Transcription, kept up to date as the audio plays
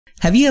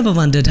Have you ever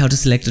wondered how to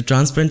select a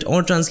transparent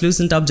or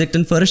translucent object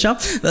in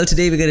Photoshop? Well,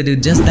 today we're going to do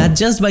just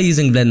that by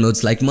using blend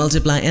modes like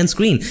multiply and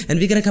screen, and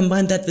we're going to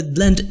combine that with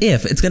blend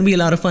if. It's going to be a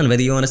lot of fun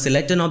whether you want to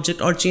select an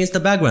object or change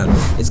the background.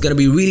 It's going to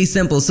be really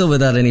simple, so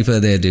without any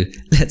further ado,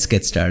 let's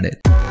get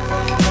started.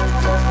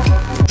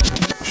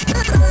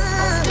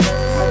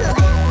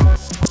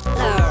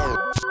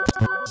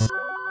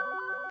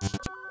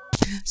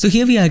 So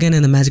here we are again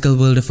in the magical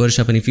world of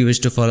Photoshop, and if you wish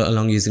to follow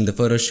along using the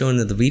photos shown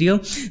in the video,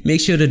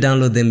 make sure to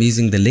download them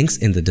using the links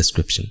in the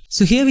description.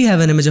 So here we have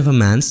an image of a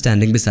man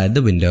standing beside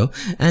the window,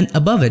 and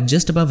above it,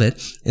 just above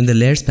it, in the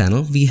layers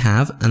panel, we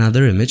have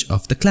another image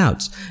of the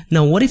clouds.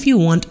 Now what if you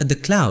want the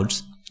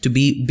clouds to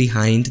be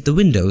behind the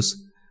windows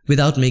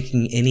without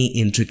making any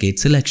intricate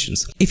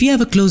selections? If you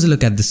have a closer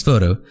look at this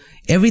photo,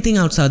 everything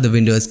outside the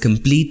window is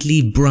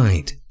completely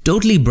bright,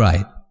 totally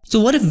bright. So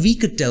what if we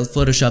could tell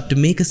Photoshop to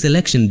make a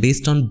selection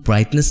based on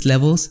brightness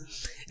levels?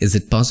 Is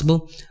it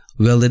possible?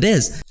 Well, it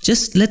is.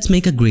 Just let's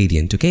make a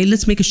gradient, okay?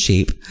 Let's make a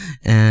shape,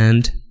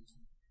 and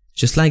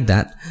just like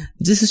that.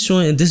 This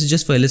is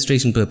just for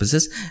illustration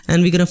purposes,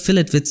 and we're gonna fill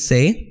it with,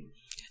 say,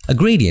 a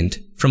gradient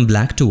from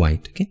black to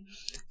white, okay?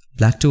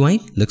 Black to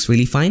white looks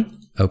really fine.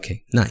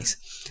 Okay, nice.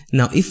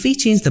 Now if we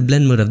change the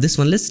blend mode of this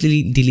one, let's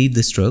delete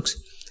the strokes.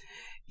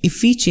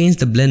 If we change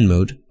the blend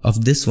mode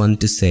of this one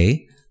to,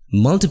 say,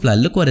 multiply,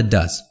 look what it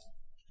does.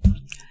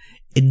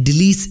 It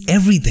deletes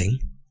everything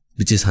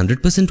which is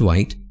 100%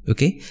 white,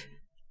 okay,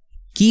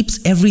 keeps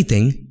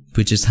everything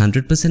which is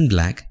 100%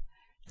 black,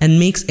 and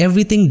makes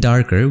everything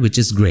darker which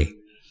is gray.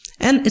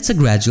 And it's a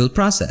gradual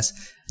process.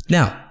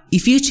 Now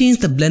if you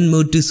change the blend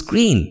mode to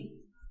screen,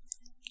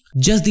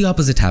 just the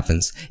opposite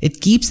happens. It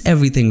keeps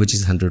everything which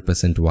is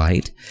 100%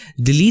 white,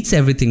 deletes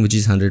everything which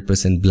is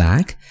 100%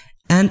 black,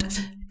 and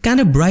kind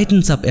of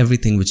brightens up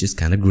everything which is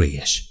kind of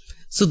grayish.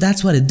 So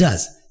that's what it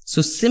does.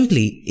 So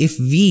simply, if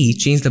we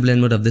change the blend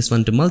mode of this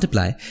one to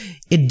multiply,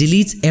 it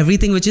deletes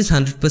everything which is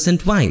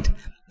 100% white.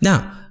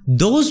 Now,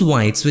 those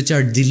whites which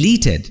are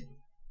deleted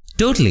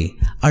totally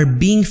are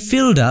being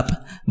filled up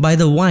by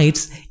the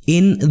whites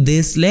in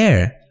this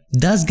layer,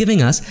 thus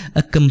giving us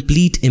a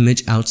complete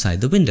image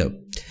outside the window.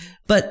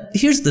 But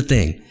here's the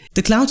thing,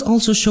 the clouds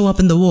also show up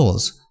in the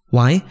walls.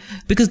 Why?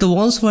 Because the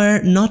walls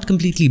were not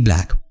completely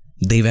black.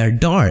 They were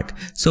dark.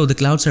 So the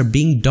clouds are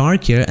being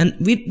dark here, and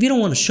we don't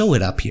want to show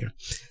it up here.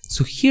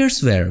 So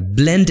here's where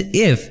blend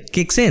if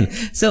kicks in.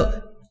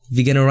 So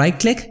we're gonna right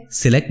click,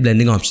 select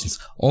blending options.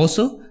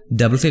 Also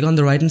double click on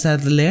the right hand side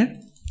of the layer,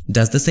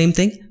 does the same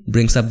thing,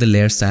 brings up the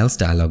layer styles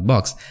dialog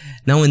box.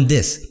 Now in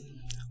this,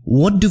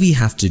 what do we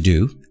have to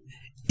do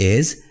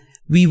is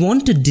we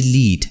want to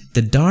delete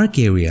the dark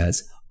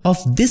areas of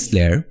this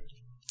layer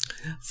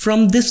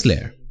from this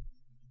layer.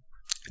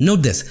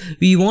 Note this,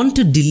 we want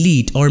to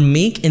delete or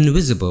make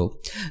invisible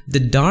the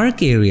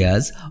dark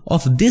areas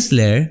of this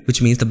layer,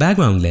 which means the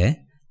background layer,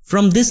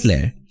 from this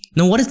layer.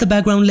 Now what is the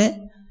background layer?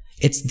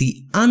 It's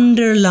the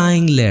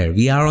underlying layer.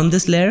 We are on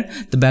this layer.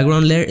 The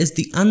background layer is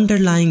the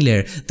underlying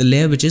layer, the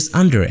layer which is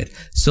under it.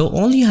 So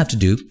all you have to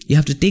do, you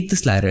have to take the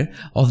slider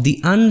of the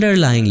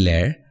underlying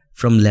layer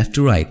from left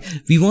to right.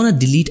 We want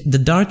to delete the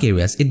dark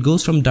areas. It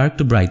goes from dark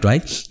to bright,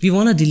 right? We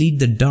want to delete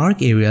the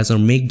dark areas or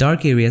make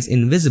dark areas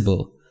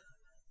invisible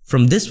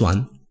from this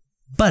one,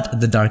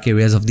 but the dark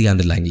areas of the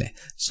underlying layer.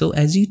 So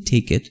as you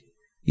take it,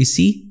 you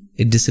see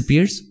it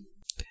disappears.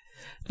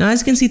 Now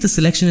as you can see, the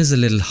selection is a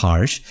little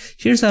harsh.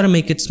 Here's how to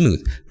make it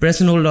smooth. Press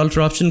and hold Alt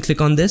option,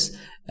 click on this,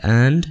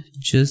 and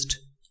just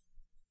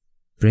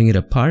bring it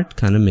apart,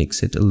 kind of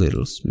makes it a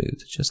little smooth,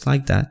 just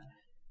like that.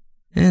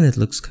 And it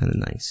looks kind of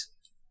nice.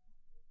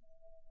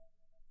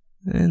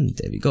 And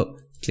there we go.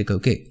 Click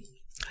OK.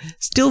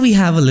 Still we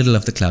have a little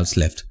of the clouds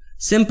left.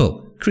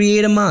 Simple.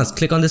 Create a mask.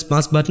 Click on this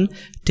mask button,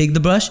 take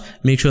the brush,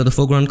 make sure the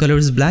foreground color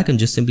is black, and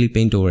just simply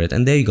paint over it.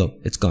 And there you go.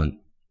 It's gone.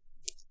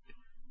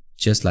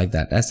 Just like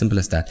that, as simple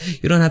as that.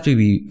 You don't have to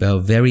be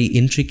very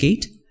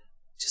intricate,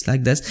 just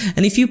like this.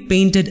 And if you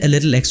painted a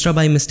little extra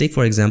by mistake,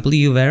 for example,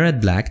 you were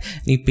at black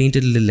and you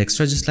painted a little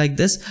extra just like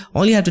this,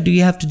 all you have to do,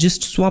 you have to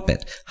just swap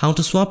it. How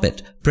to swap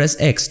it? Press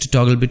X to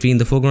toggle between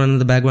the foreground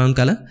and the background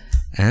color,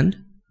 and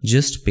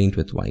just paint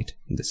with white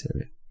in this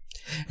area.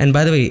 And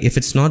by the way, if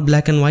it's not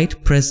black and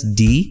white, press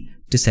D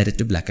to set it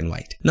to black and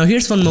white. Now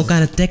here's one more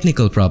kind of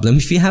technical problem.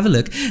 If you have a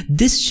look,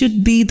 this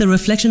should be the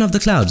reflection of the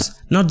clouds,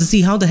 not the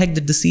sea. How the heck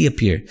did the sea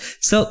appear?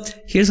 So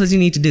here's what you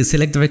need to do.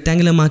 Select the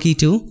rectangular marquee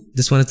tool.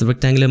 This one is the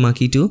rectangular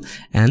marquee tool,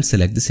 and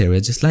select this area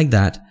just like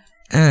that.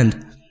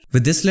 And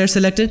with this layer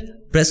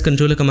selected, press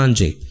Ctrl Command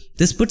J.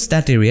 This puts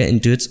that area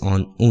into its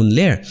own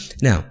layer.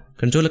 Now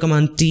Ctrl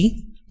Command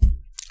T,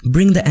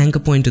 bring the anchor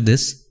point to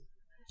this,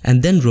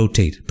 and then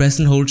rotate. Press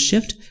and hold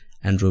Shift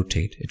and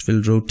rotate. It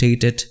will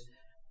rotate it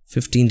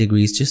 15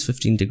 degrees, just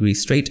 15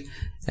 degrees straight,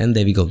 and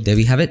there we go. There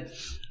we have it.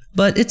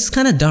 But it's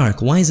kind of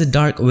dark. Why is it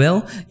dark?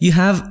 Well, you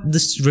have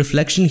this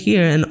reflection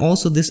here, and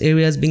also this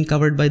area is being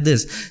covered by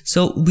this.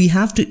 So we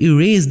have to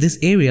erase this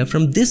area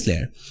from this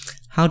layer.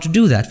 How to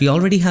do that? We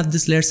already have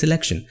this layer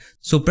selection.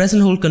 So press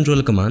and hold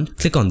Ctrl Command,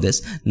 click on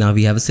this. Now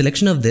we have a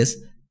selection of this.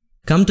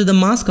 Come to the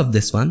mask of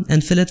this one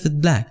and fill it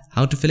with black.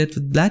 How to fill it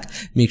with black?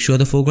 Make sure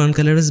the foreground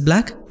color is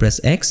black, press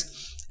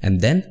X and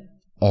then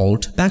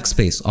Alt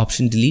backspace,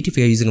 Option delete if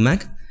you are using a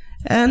Mac,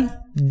 and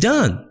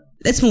done.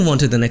 Let's move on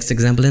to the next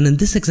example, and in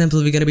this example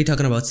we're going to be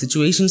talking about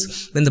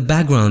situations when the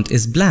background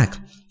is black.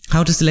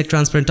 How to select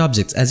transparent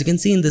objects. As you can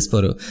see in this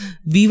photo,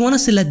 we want to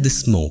select the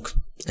smoke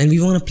and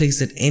we want to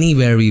place it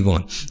anywhere we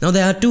want. Now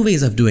there are two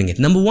ways of doing it.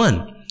 Number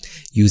one,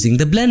 using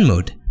the blend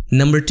mode.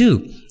 Number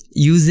two,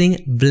 using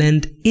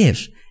blend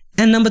if.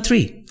 And number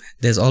three,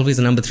 there's always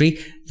a number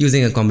three,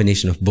 using a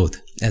combination of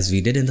both, as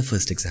we did in the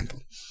first example.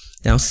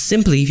 Now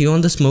simply, if you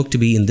want the smoke to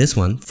be in this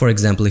one, for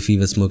example, if you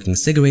were smoking a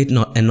cigarette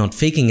and not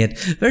faking it,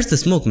 where's the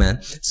smoke,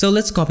 man? So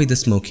let's copy the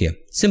smoke here.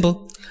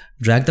 Simple.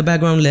 Drag the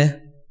background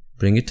layer,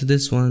 bring it to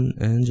this one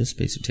and just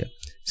paste it here.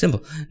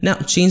 Simple. Now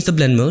change the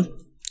blend mode.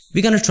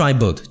 We're gonna try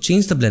both.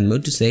 Change the blend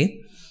mode to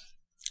say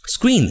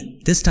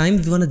screen. This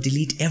time we want to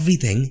delete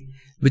everything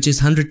which is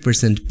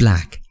 100%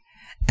 black.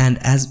 And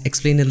as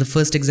explained in the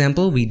first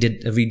example, we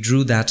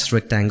drew that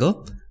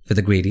rectangle with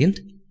a gradient.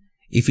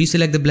 If you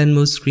select the blend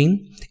mode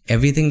screen,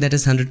 everything that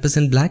is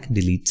 100% black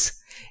deletes.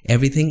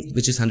 Everything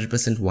which is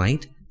 100%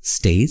 white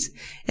stays.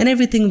 And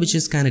everything which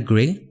is kind of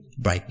gray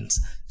brightens.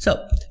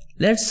 So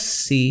let's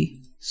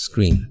see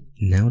screen.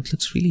 Now it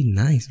looks really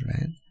nice,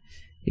 right?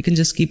 You can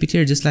just keep it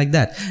here just like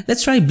that.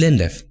 Let's try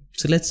blend if.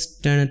 So let's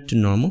turn it to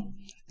normal.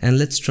 And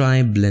let's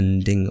try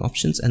blending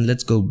options and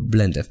let's go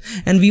blend if.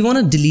 And we want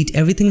to delete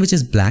everything which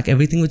is black,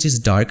 everything which is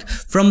dark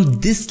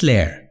from this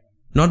layer.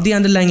 Not the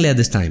underlying layer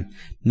this time.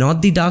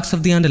 Not the darks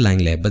of the underlying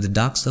layer, but the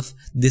darks of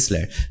this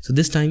layer. So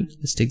this time,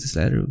 let's take this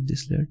layer,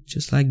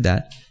 just like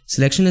that.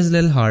 Selection is a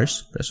little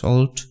harsh. Press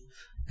Alt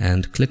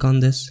and click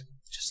on this,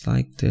 just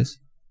like this.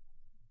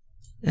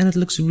 And it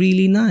looks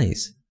really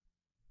nice.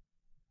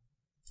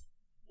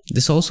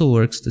 This also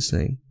works the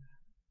same.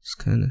 It's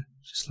kind of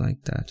just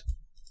like that.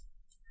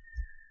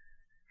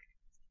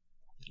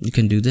 You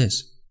can do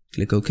this.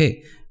 Click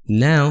OK.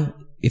 Now,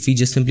 if we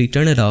just simply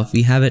turn it off,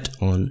 we have it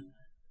on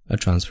a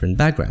transparent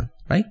background,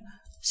 right?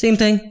 Same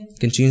thing. You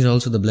can change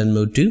also the blend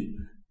mode to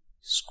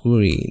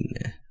screen.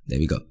 There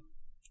we go.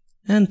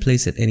 And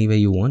place it anywhere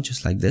you want,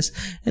 just like this.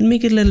 And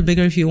make it a little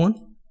bigger if you want.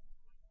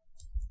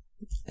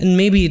 And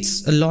maybe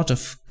it's a lot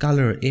of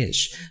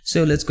color-ish.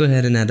 So let's go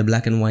ahead and add a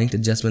black and white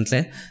adjustment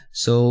layer.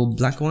 So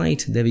black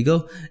white, there we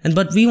go.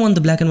 But we want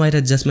the black and white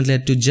adjustment layer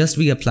to just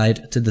be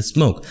applied to the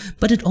smoke.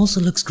 But it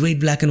also looks great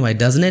black and white,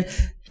 doesn't it?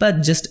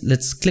 But just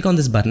let's click on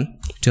this button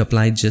to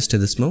apply just to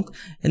the smoke.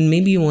 And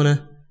maybe you want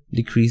to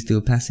decrease the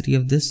opacity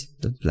of this,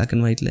 the black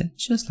and white layer,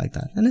 just like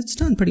that. And it's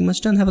done, pretty much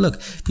done. Have a look.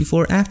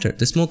 Before, after,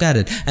 the smoke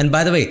added. And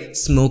by the way,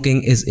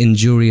 smoking is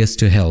injurious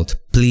to health.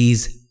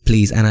 Please,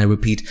 and I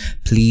repeat,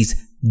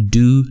 please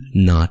do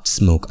not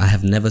smoke. I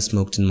have never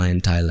smoked in my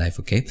entire life,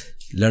 okay?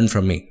 Learn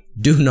from me.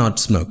 Do not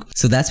smoke.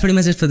 So that's pretty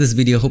much it for this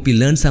video. Hope you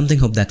learned something.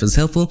 Hope that was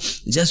helpful.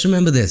 Just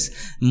remember this.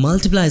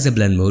 Multiply is a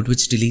blend mode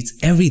which deletes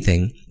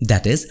everything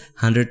that is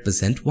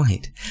 100%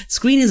 white.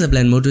 Screen is a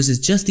blend mode which is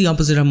just the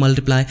opposite of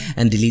multiply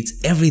and deletes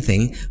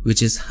everything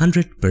which is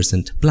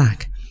 100%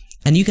 black.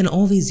 And you can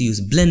always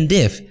use blend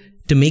if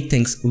to make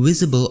things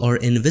visible or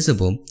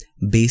invisible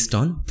based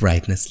on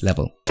brightness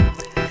level.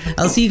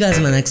 I'll see you guys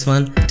in my next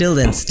one. Till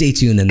then, stay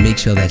tuned and make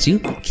sure that you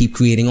keep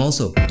creating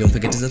also. Don't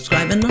forget to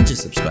subscribe and not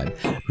just subscribe.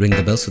 Ring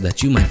the bell so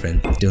that you, my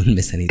friend, don't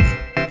miss anything.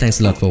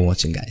 Thanks a lot for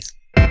watching, guys.